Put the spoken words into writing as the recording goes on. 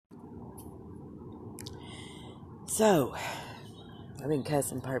So, I've been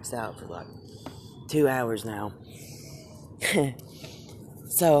cussing perps out for like 2 hours now.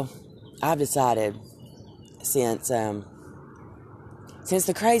 So, I've decided since the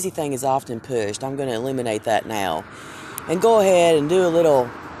crazy thing is often pushed, I'm going to eliminate that now and go ahead and do a little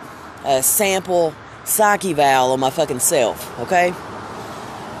sample psych eval on my fucking self, okay?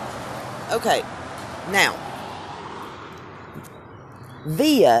 Okay, now,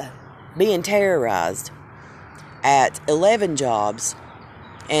 via being terrorized at 11 jobs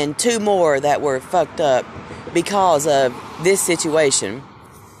and 2 more that were fucked up because of this situation.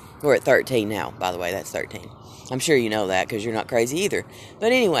 We're at 13 now, by the way, that's 13. I'm sure you know that because you're not crazy either.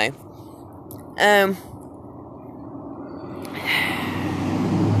 But anyway,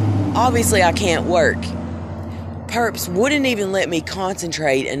 obviously I can't work. Perps wouldn't even let me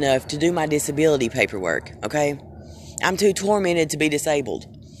concentrate enough to do my disability paperwork, okay? I'm too tormented to be disabled.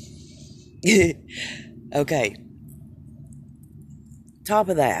 Okay. Top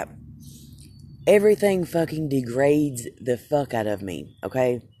of that, everything fucking degrades the fuck out of me,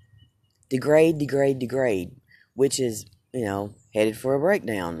 okay? Degrade, which is, headed for a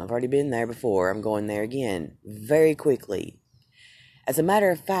breakdown. I've already been there before. I'm going there again very quickly. As a matter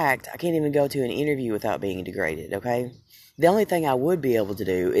of fact, I can't even go to an interview without being degraded, okay? The only thing I would be able to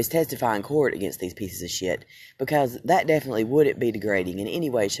do is testify in court against these pieces of shit, because that definitely wouldn't be degrading in any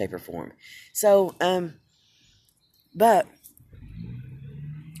way, shape, or form. So, but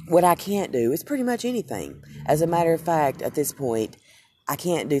what I can't do is pretty much anything. As a matter of fact, at this point, I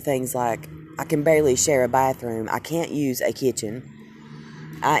can't do things like, I can barely share a bathroom. I can't use a kitchen.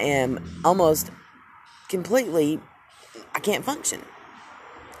 I am almost completely, I can't function.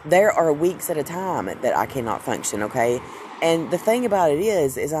 There are weeks at a time that I cannot function, okay? And the thing about it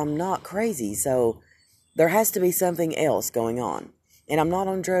is I'm not crazy, so there has to be something else going on. And I'm not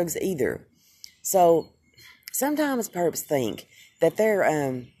on drugs either. So sometimes perps think that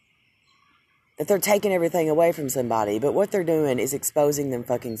they're taking everything away from somebody, but what they're doing is exposing them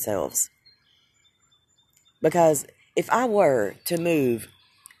fucking selves. Because if I were to move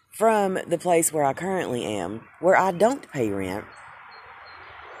from the place where I currently am, where I don't pay rent,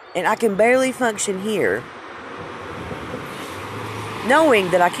 and I can barely function here, knowing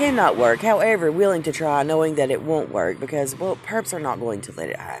that I cannot work, however, willing to try, knowing that it won't work, because, well, perps are not going to let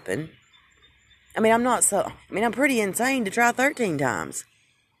it happen. I'm pretty insane to try 13 times.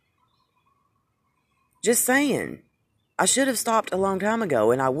 Just saying. I should have stopped a long time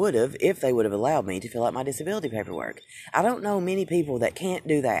ago, and I would have if they would have allowed me to fill out my disability paperwork. I don't know many people that can't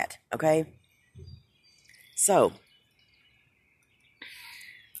do that, okay? So,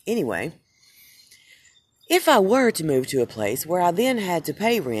 anyway, if I were to move to a place where I then had to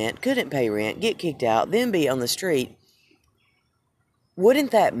pay rent, couldn't pay rent, get kicked out, then be on the street,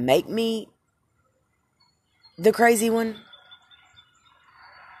 wouldn't that make me the crazy one?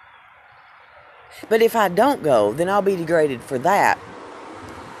 But if I don't go, then I'll be degraded for that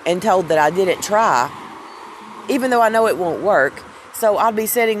and told that I didn't try, even though I know it won't work. So I'll be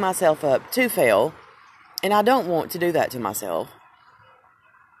setting myself up to fail, and I don't want to do that to myself.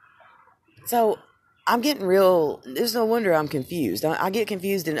 So I'm getting real, there's no wonder I'm confused. I get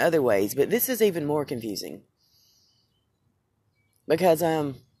confused in other ways, but this is even more confusing. Because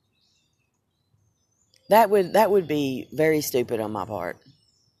that would be very stupid on my part.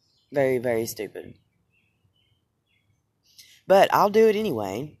 Very, very stupid. But I'll do it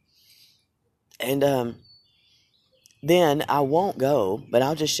anyway. And then I won't go, but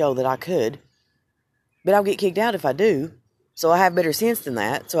I'll just show that I could. But I'll get kicked out if I do. So I have better sense than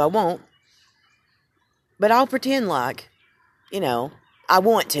that, so I won't. But I'll pretend like, I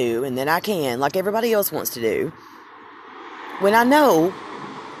want to, and then I can, like everybody else wants to do. When I know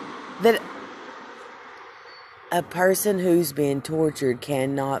that a person who's been tortured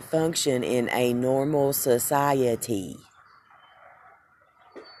cannot function in a normal society.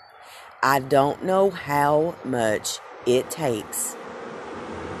 I don't know how much it takes,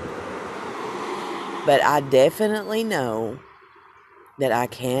 but I definitely know that I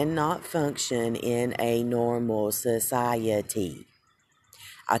cannot function in a normal society.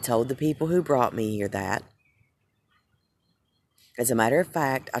 I told the people who brought me here that. As a matter of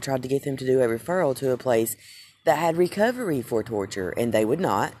fact, I tried to get them to do a referral to a place that had recovery for torture, and they would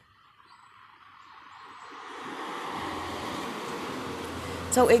not.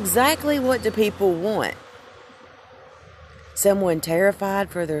 So exactly what do people want? Someone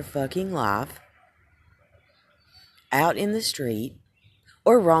terrified for their fucking life, out in the street,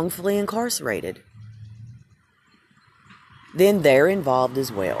 or wrongfully incarcerated. Then they're involved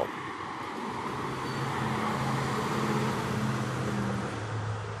as well.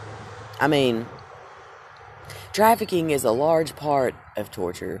 Trafficking is a large part of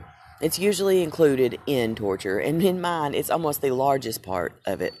torture. It's usually included in torture, and in mine, it's almost the largest part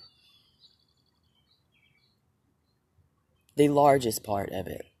of it. The largest part of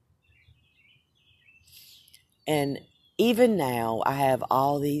it. And even now, I have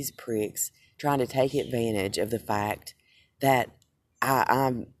all these pricks trying to take advantage of the fact that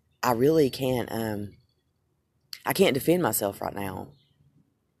I really can't, I can't defend myself right now.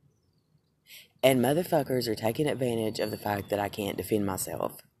 And motherfuckers are taking advantage of the fact that I can't defend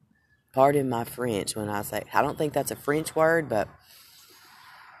myself. Pardon my French when I say, I don't think that's a French word, but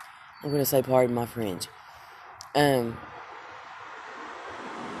I'm going to say pardon my French. I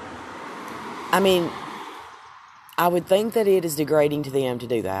mean, I would think that it is degrading to them to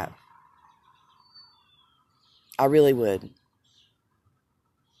do that. I really would.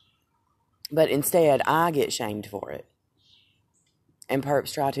 But instead, I get shamed for it. And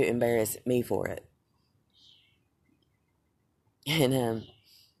perps try to embarrass me for it. And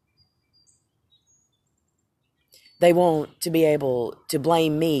they want to be able to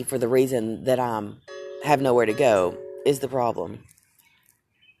blame me for the reason that have nowhere to go is the problem.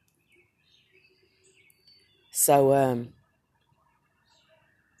 So,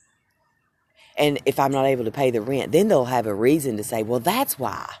 and if I'm not able to pay the rent, then they'll have a reason to say, well, that's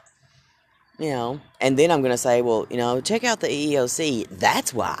why. You know, and then I'm going to say, well, you know, check out the EEOC.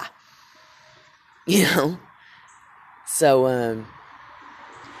 That's why. You know? So,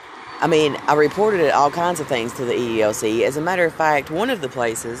 I mean, I reported all kinds of things to the EEOC. As a matter of fact, one of the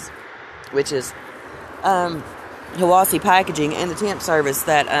places, which is Hiwassee Packaging and the temp service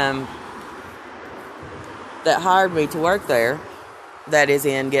that hired me to work there, that is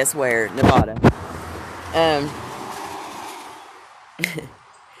in, guess where, Nevada.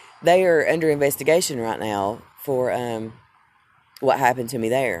 They are under investigation right now for what happened to me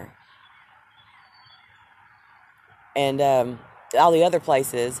there. And all the other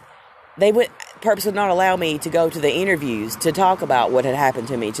places, perps would not allow me to go to the interviews to talk about what had happened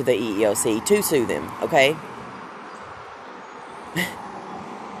to me to the EEOC to sue them, okay?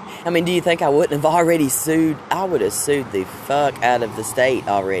 I mean, do you think I wouldn't have already sued? I would have sued the fuck out of the state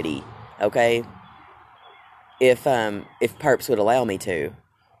already, okay? If perps would allow me to.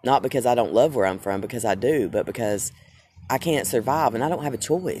 Not because I don't love where I'm from, because I do, but because I can't survive and I don't have a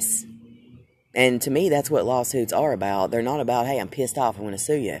choice. And to me, that's what lawsuits are about. They're not about, hey, I'm pissed off, I'm going to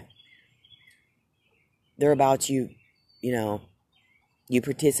sue you. They're about you know, you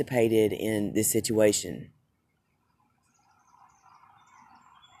participated in this situation.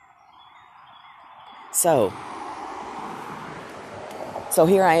 So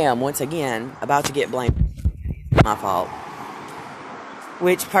here I am, once again, about to get blamed. My fault.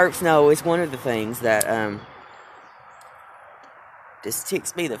 Which perps know is one of the things that just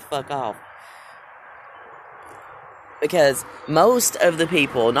ticks me the fuck off. Because most of the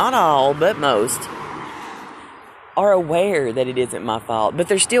people, not all, but most, are aware that it isn't my fault. But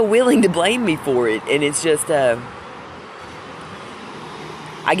they're still willing to blame me for it. And it's just, I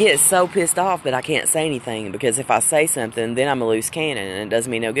get so pissed off that I can't say anything. Because if I say something, then I'm a loose cannon and it does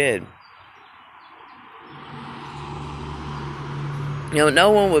me no good. You know,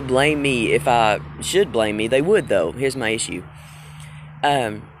 no one would blame me if I should blame me. They would, though. Here's my issue.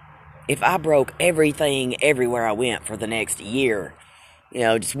 If I broke everything everywhere I went for the next year, you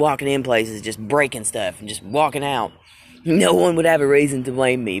know, just walking in places, just breaking stuff, and just walking out, no one would have a reason to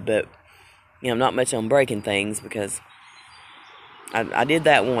blame me. But, you know, I'm not much on breaking things because I did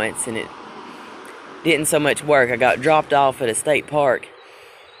that once, and it didn't so much work. I got dropped off at a state park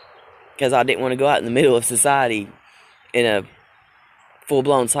because I didn't want to go out in the middle of society in a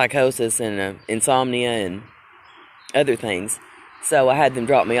full-blown psychosis and insomnia and other things. So I had them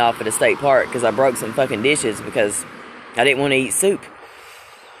drop me off at a state park because I broke some fucking dishes because I didn't want to eat soup.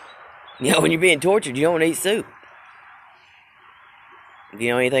 You know, when you're being tortured, you don't want to eat soup. If you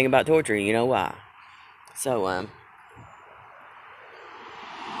know anything about torture, you know why. So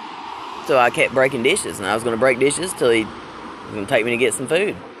I kept breaking dishes, and I was going to break dishes till he was going to take me to get some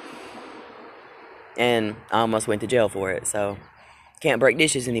food. And I almost went to jail for it, so can't break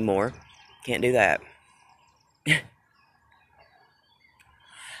dishes anymore. Can't do that.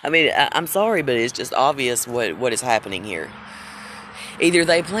 I mean, I'm sorry, but it's just obvious what is happening here. Either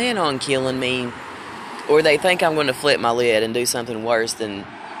they plan on killing me, or they think I'm going to flip my lid and do something worse than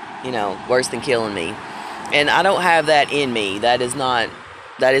killing me. And I don't have that in me. That is not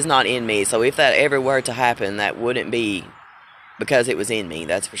in me. So if that ever were to happen, that wouldn't be because it was in me,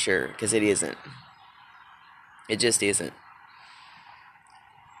 that's for sure. Because it isn't. It just isn't.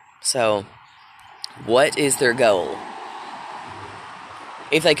 So, what is their goal?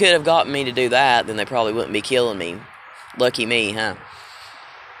 If they could have gotten me to do that, then they probably wouldn't be killing me. Lucky me, huh?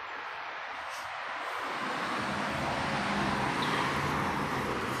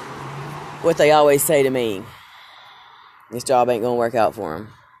 What they always say to me, this job ain't gonna work out for them.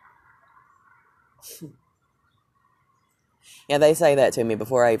 Yeah, they say that to me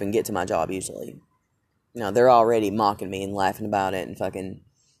before I even get to my job, usually. They're already mocking me and laughing about it and fucking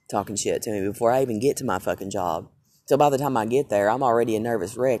talking shit to me before I even get to my fucking job. So by the time I get there, I'm already a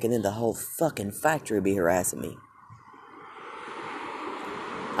nervous wreck, and then the whole fucking factory will be harassing me.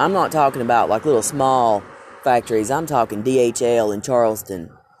 I'm not talking about like little small factories. I'm talking DHL in Charleston.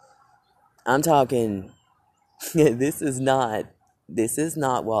 I'm talking, this is not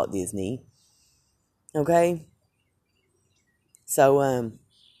Walt Disney. Okay? So,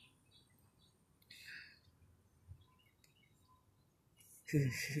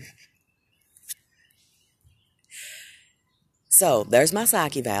 so there's my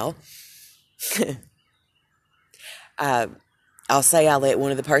psyche eval. I'll say I let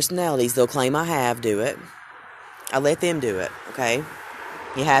one of the personalities they'll claim I have do it. I let them do it, okay?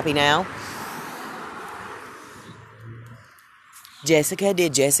 You happy now? Jessica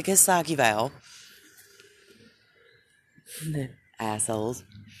did Jessica's psyche eval. Assholes.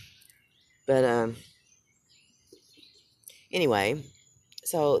 But, anyway,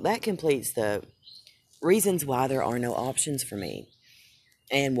 so that completes the reasons why there are no options for me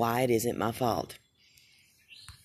and why it isn't my fault.